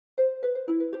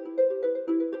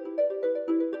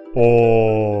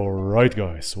Alright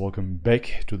guys, welcome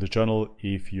back to the channel.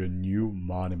 If you're new,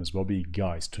 my name is Bobby.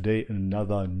 Guys, today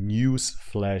another news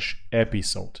flash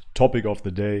episode. Topic of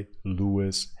the day,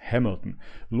 Lewis Hamilton.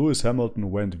 Lewis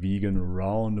Hamilton went vegan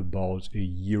around about a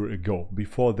year ago.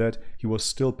 Before that, he was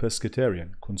still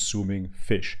pescatarian, consuming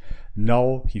fish.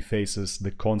 Now he faces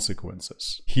the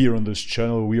consequences. Here on this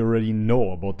channel, we already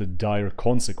know about the dire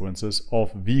consequences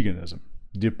of veganism.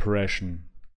 Depression,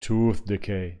 tooth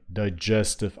decay,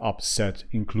 digestive upset,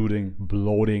 including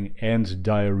bloating and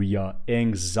diarrhea,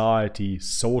 anxiety,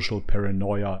 social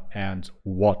paranoia, and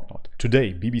whatnot.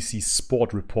 Today, BBC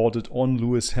Sport reported on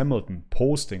Lewis Hamilton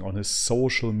posting on his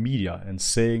social media and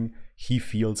saying he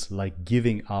feels like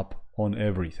giving up on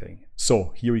everything.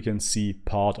 So here you can see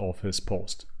part of his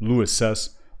post. Lewis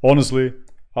says, "Honestly,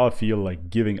 I feel like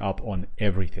giving up on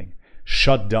everything.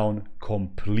 Shut down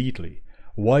completely.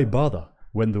 Why bother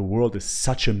when the world is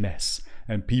such a mess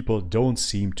and people don't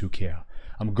seem to care?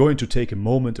 I'm going to take a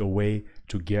moment away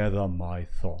to gather my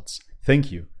thoughts.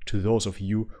 Thank you to those of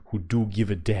you who do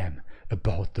give a damn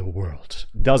about the world."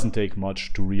 Doesn't take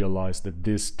much to realize that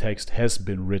this text has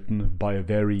been written by a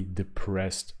very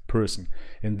depressed person.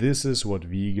 And this is what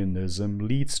veganism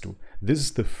leads to. This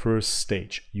is the first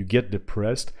stage. You get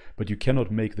depressed, but you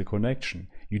cannot make the connection.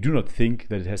 You do not think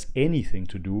that it has anything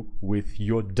to do with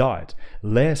your diet.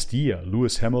 Last year,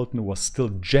 Lewis Hamilton was still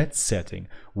jet setting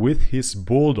with his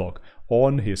bulldog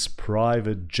on his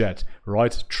private jet,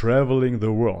 right, traveling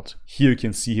the world. Here you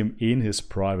can see him in his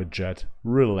private jet,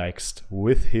 relaxed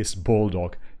with his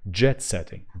bulldog, jet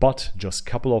setting. But just a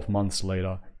couple of months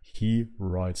later, he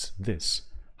writes this.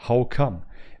 How come?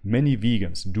 Many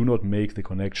vegans do not make the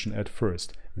connection at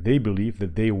first. They believe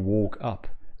that they woke up,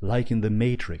 like in the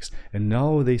Matrix, and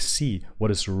now they see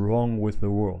what is wrong with the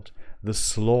world. The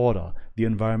slaughter, the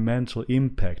environmental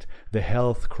impact, the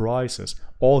health crisis,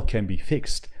 all can be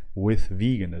fixed with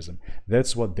veganism.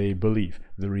 That's what they believe.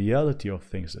 The reality of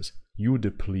things is you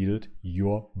depleted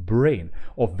your brain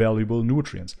of valuable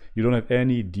nutrients. You don't have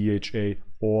any DHA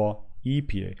or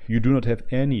EPA. You do not have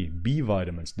any B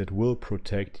vitamins that will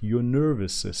protect your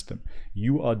nervous system.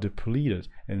 You are depleted,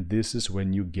 and this is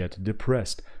when you get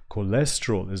depressed.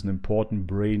 Cholesterol is an important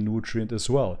brain nutrient as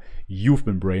well. You've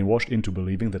been brainwashed into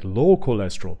believing that low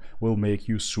cholesterol will make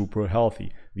you super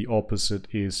healthy. The opposite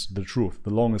is the truth.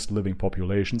 The longest living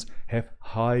populations have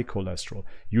high cholesterol.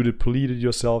 You depleted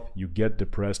yourself, you get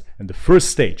depressed, and the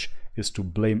first stage is to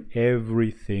blame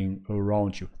everything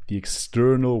around you, the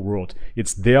external world.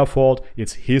 It's their fault,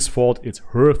 it's his fault, it's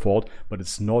her fault, but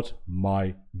it's not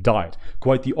my diet.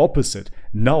 Quite the opposite.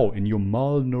 Now, in your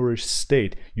malnourished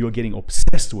state, you're getting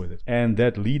obsessed with it. And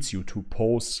that leads you to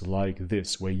posts like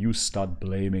this, where you start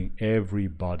blaming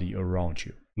everybody around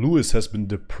you. Lewis has been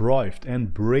deprived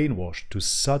and brainwashed to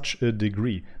such a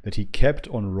degree that he kept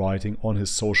on writing on his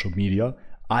social media,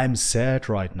 "I'm sad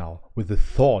right now with the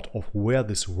thought of where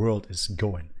this world is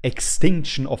going.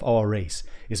 Extinction of our race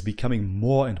is becoming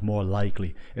more and more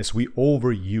likely as we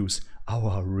overuse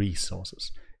our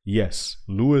resources." Yes,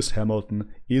 Lewis Hamilton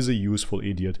is a useful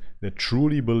idiot that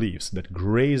truly believes that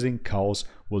grazing cows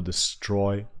will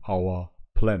destroy our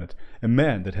planet. A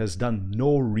man that has done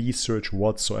no research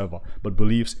whatsoever, but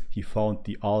believes he found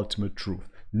the ultimate truth.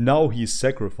 Now he is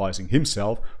sacrificing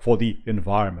himself for the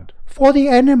environment, for the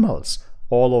animals.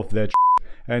 All of that shit,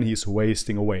 and he's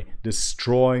wasting away,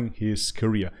 destroying his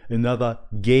career. Another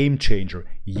game changer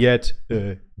yet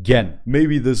again.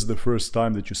 Maybe this is the first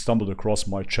time that you stumbled across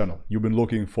my channel. You've been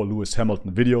looking for Lewis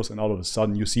Hamilton videos and all of a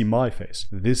sudden you see my face.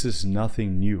 This is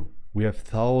nothing new. We have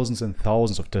thousands and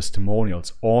thousands of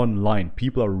testimonials online.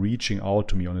 People are reaching out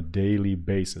to me on a daily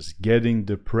basis, getting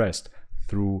depressed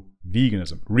through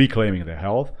veganism, reclaiming their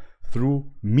health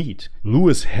through meat.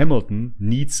 Lewis Hamilton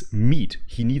needs meat.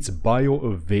 He needs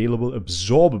bioavailable,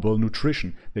 absorbable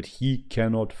nutrition that he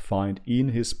cannot find in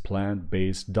his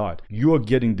plant-based diet. You are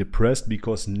getting depressed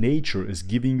because nature is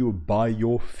giving you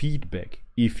biofeedback.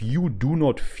 If you do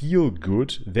not feel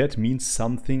good, that means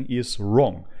something is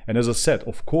wrong. And as I said,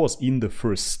 of course, in the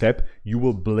first step, you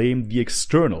will blame the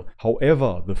external.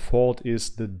 However, the fault is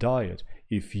the diet.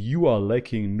 If you are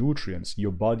lacking nutrients,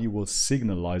 your body will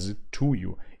signalize it to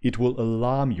you. It will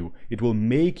alarm you. It will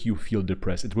make you feel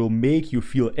depressed. It will make you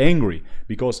feel angry,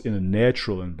 because in a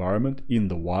natural environment, in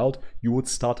the wild, you would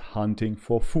start hunting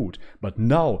for food. But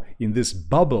now, in this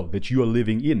bubble that you are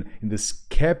living in this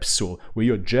capsule where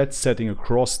you're jet setting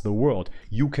across the world,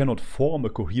 you cannot form a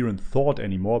coherent thought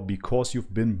anymore because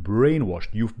you've been brainwashed.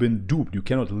 You've been duped. You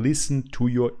cannot listen to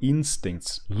your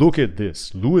instincts. Look at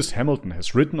this. Lewis Hamilton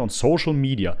has written on social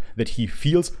media that he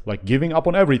feels like giving up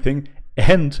on everything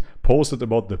and posted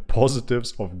about the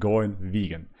positives of going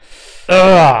vegan.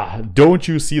 Don't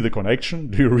you see the connection?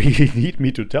 Do you really need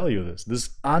me to tell you this? This is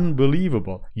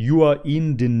unbelievable. You are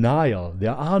in denial.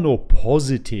 There are no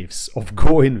positives of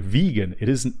going vegan. It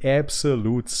is an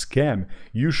absolute scam.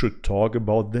 You should talk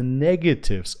about the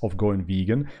negatives of going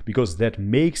vegan, because that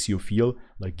makes you feel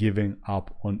like giving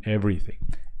up on everything.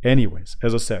 Anyways,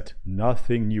 as I said,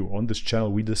 nothing new. On this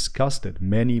channel, we discussed it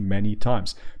many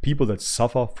times. People that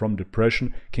suffer from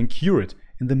depression can cure it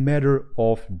in the matter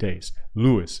of days.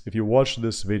 Lewis, if you watch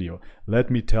this video, let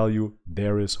me tell you,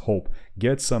 there is hope.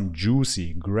 Get some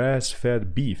juicy,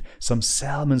 grass-fed beef, some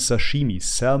salmon sashimi,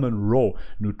 salmon raw,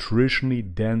 nutritionally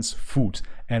dense foods,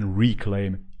 and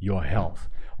reclaim your health.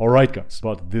 Alright guys,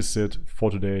 but this is it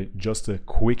for today. Just a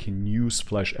quick news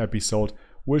flash episode.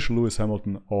 Wish Lewis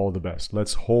Hamilton all the best.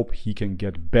 Let's hope he can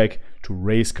get back to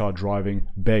race car driving,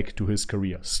 back to his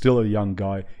career. Still a young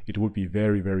guy. It would be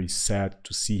very sad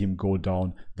to see him go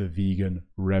down the vegan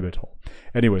rabbit hole.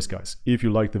 Anyways guys, if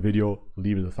you liked the video,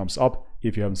 leave it a thumbs up.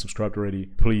 If you haven't subscribed already,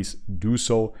 please do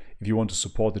so. If you want to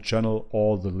support the channel,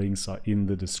 all the links are in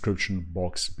the description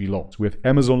box below. So we have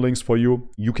Amazon links for you.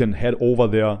 You can head over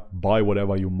there, buy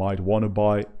whatever you might want to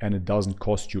buy, and it doesn't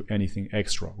cost you anything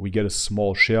extra. We get a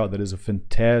small share. That is a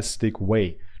fantastic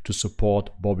way to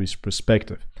support Bobby's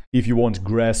Perspective. If you want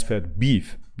grass-fed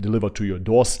beef delivered to your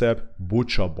doorstep,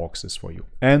 BUTCHERBOX is for you.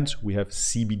 And we have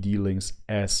CBD links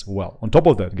as well. On top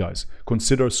of that, guys,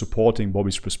 consider supporting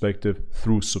Bobby's Perspective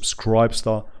through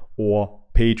Subscribestar or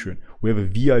Patreon. We have a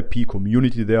VIP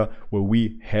community there where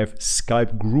we have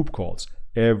Skype group calls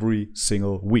every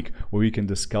single week where we can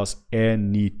discuss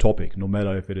any topic, no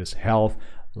matter if it is health,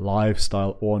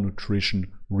 lifestyle, or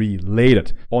nutrition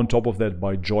related. On top of that,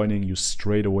 by joining, you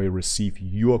straight away receive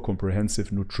your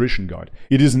comprehensive nutrition guide.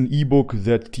 It is an ebook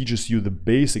that teaches you the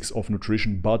basics of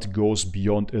nutrition but goes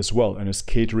beyond as well and is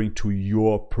catering to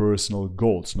your personal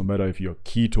goals, no matter if you're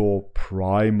keto,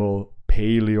 primal,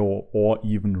 paleo, or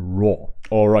even raw.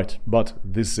 Alright, but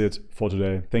this is it for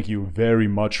today. Thank you very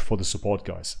much for the support,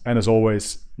 guys. And as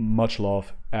always, much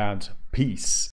love and peace.